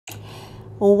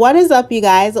What is up, you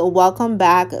guys? Welcome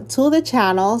back to the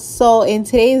channel. So in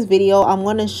today's video, I'm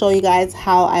going to show you guys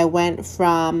how I went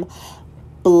from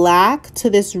black to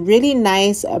this really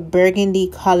nice burgundy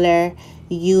color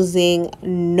using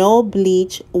no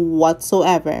bleach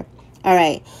whatsoever. All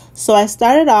right, so I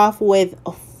started off with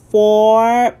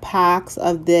 4 packs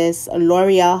of this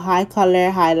L'Oreal High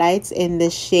Color Highlights in the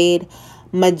shade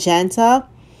Magenta,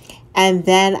 and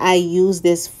then I used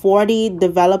this 40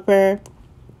 developer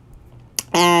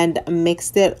and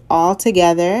mixed it all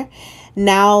together.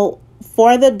 Now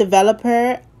for the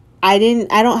developer, I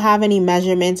don't have any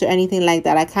measurements or anything like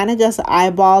that. I kind of just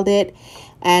eyeballed it,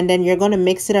 and then you're going to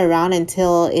mix it around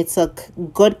until it's a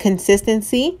good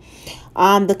consistency.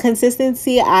 The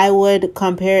consistency I would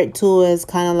compare it to is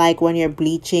kind of like when you're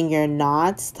bleaching your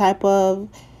knots type of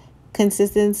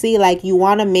consistency. Like, you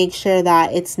want to make sure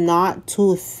that it's not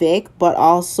too thick but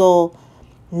also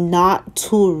not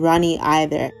too runny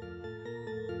either.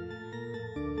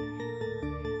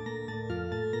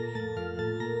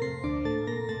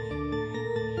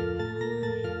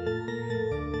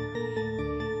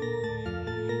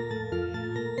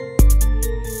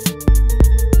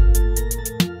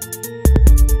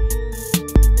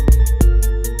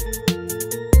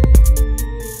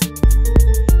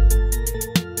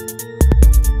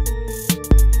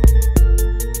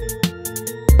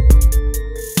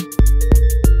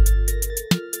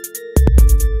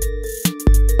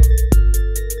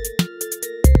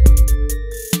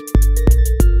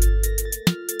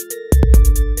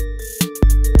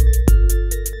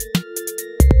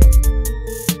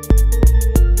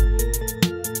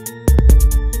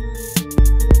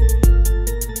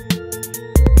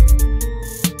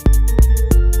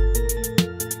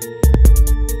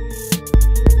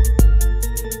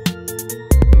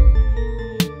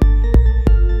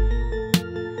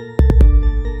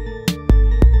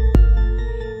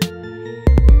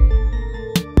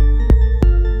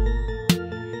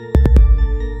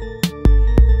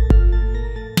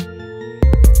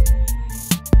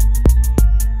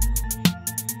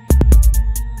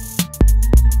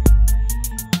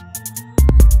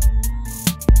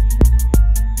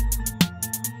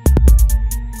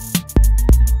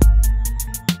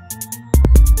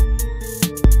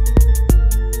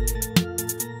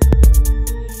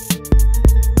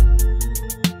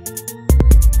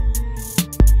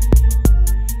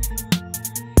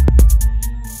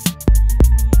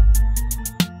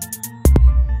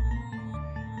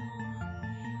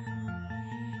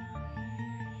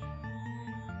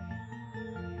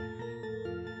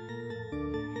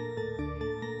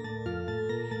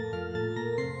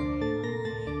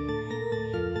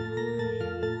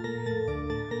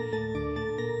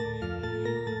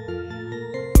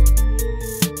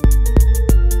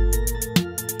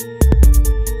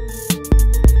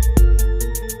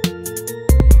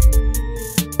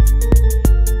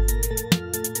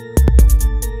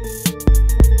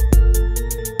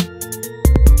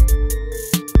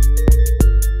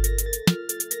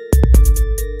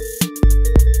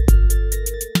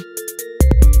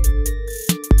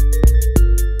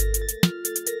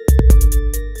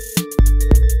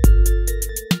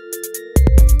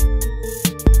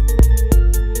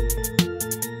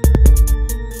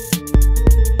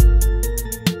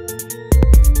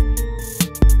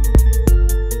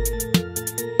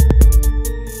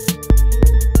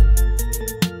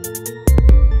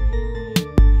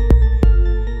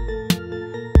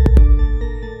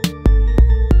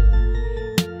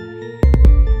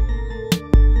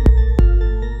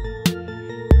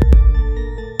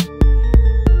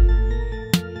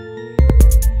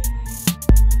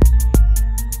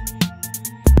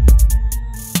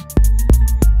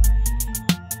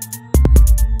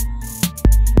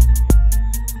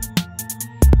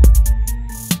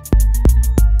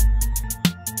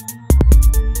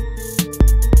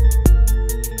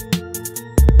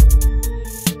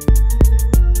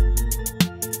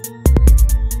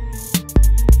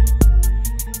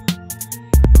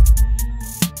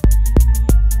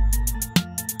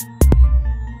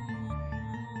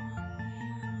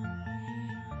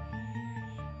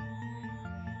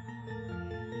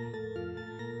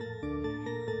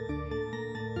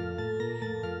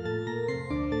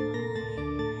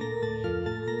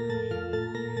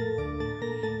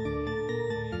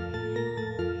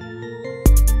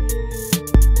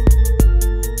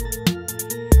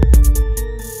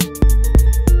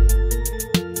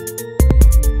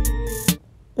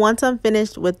 Once I'm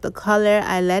finished with the color,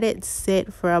 I let it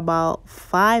sit for about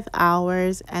 5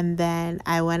 hours, and then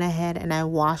I went ahead and I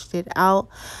washed it out.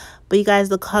 But you guys,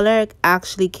 the color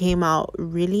actually came out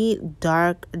really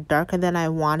darker than I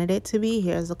wanted it to be.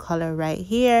 Here's the color right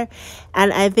here.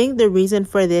 And I think the reason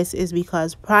for this is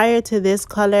because prior to this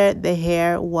color, the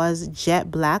hair was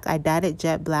jet black. I dyed it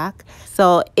jet black.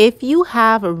 So if you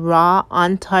have raw,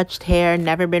 untouched hair,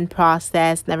 never been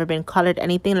processed, never been colored,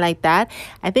 anything like that,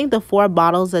 I think the 4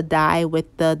 bottles of dye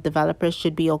with the developers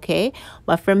should be okay.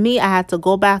 But for me, I had to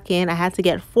go back in. I had to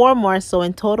get 4 more. So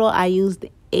in total, I used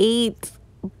 8.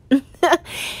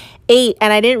 8,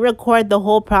 and I didn't record the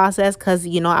whole process because,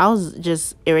 you know, I was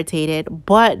just irritated.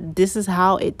 But this is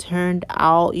how it turned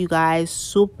out, you guys.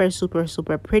 Super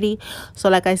pretty. So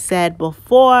like I said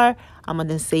before, I'm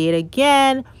gonna say it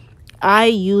again, I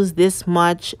used this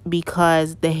much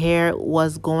because the hair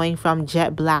was going from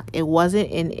jet black. It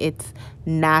wasn't in its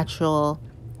natural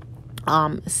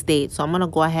state. So I'm gonna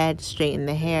go ahead, straighten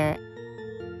the hair.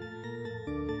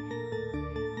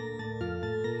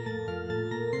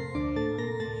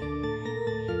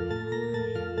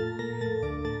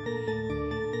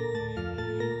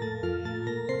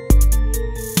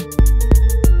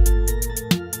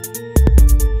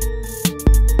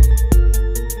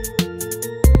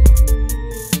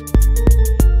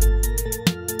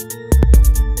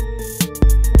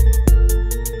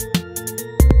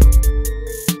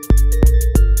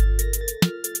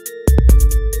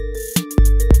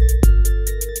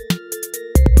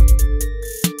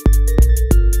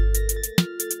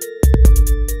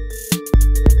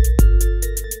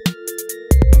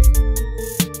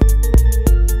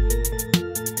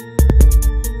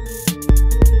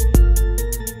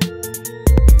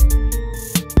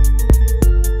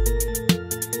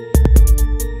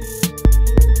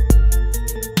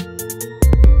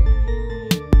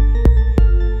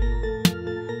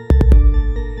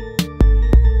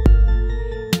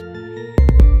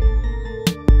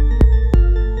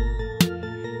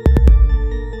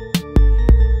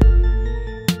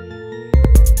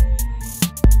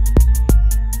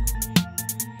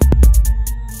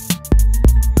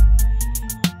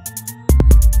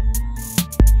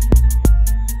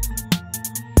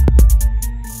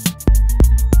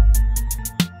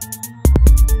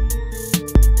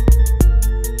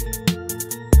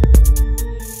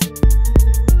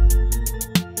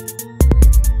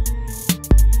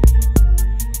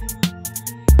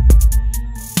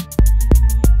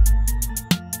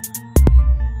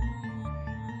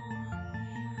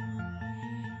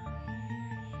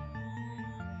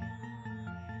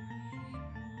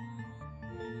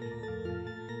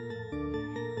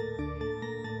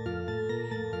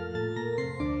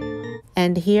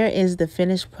 And here is the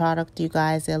finished product, you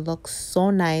guys. It looks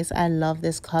so nice. I love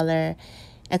this color,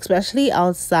 especially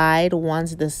outside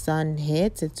once the sun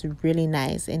hits. It's really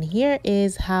nice. And here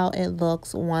is how it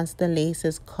looks once the lace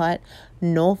is cut.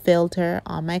 No filter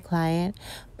on my client.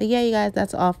 But yeah, you guys,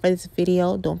 that's all for this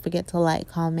video. Don't forget to like,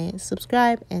 comment,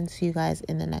 subscribe, and see you guys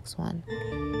in the next one.